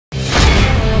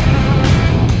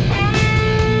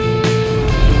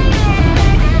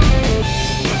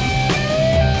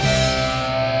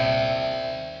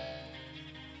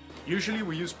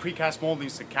use precast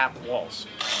moldings to cap walls.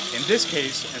 In this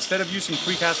case, instead of using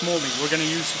precast molding, we're going to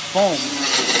use foam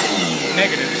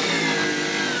negatives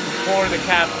for the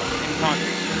cap in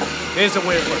concrete. Here's the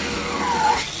way it works.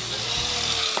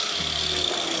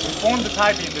 We form the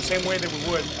tie beam the same way that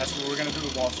we would as we were going to do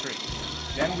the wall straight.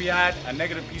 Then we add a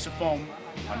negative piece of foam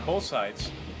on both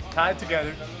sides, tie it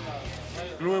together,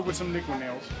 glue it with some liquid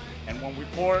nails, and when we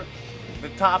pour the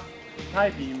top tie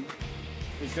beam,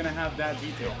 it's going to have that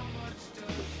detail.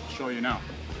 I'll show you now.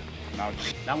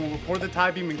 Now when we pour the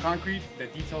tie beam in concrete, the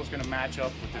detail is going to match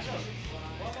up with this one.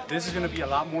 This is going to be a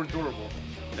lot more durable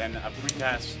than a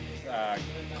precast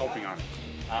coping on it.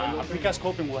 A precast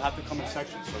coping will have to come in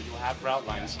sections, so you'll have grout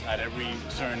lines at every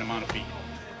certain amount of feet.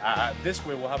 This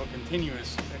way we'll have a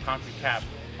continuous concrete cap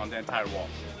on the entire wall.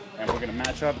 And we're going to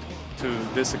match up to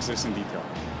this existing detail.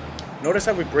 Notice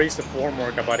how we brace the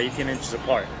formwork about 18 inches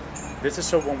apart. This is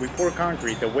so when we pour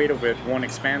concrete, the weight of it won't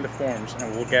expand the forms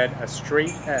and we'll get a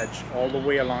straight edge all the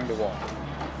way along the wall.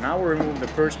 Now we're removing the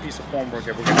first piece of formwork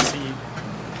and we're going to see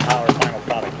how our final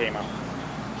product came out.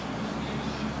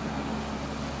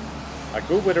 A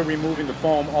good way of removing the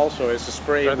foam also is to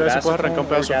spray with acetone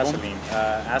or gasoline.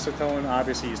 Acetone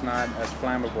obviously is not as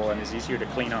flammable and is easier to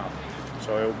clean off,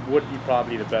 so it would be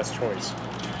probably the best choice.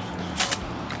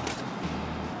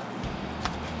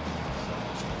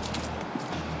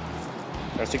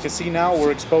 As you can see now,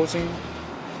 we're exposing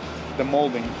the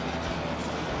molding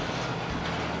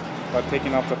by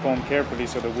taking off the foam carefully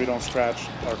so that we don't scratch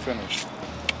our finish.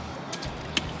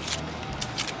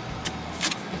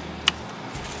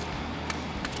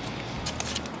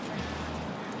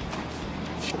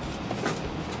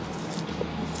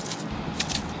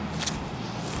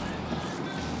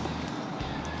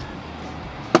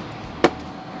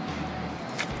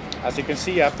 As you can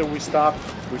see, after we stop,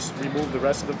 we remove the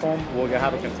rest of the foam, we'll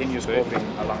have a continuous coating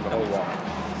along the whole wall.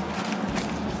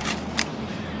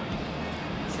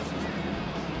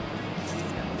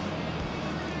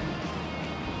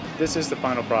 This is the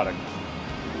final product.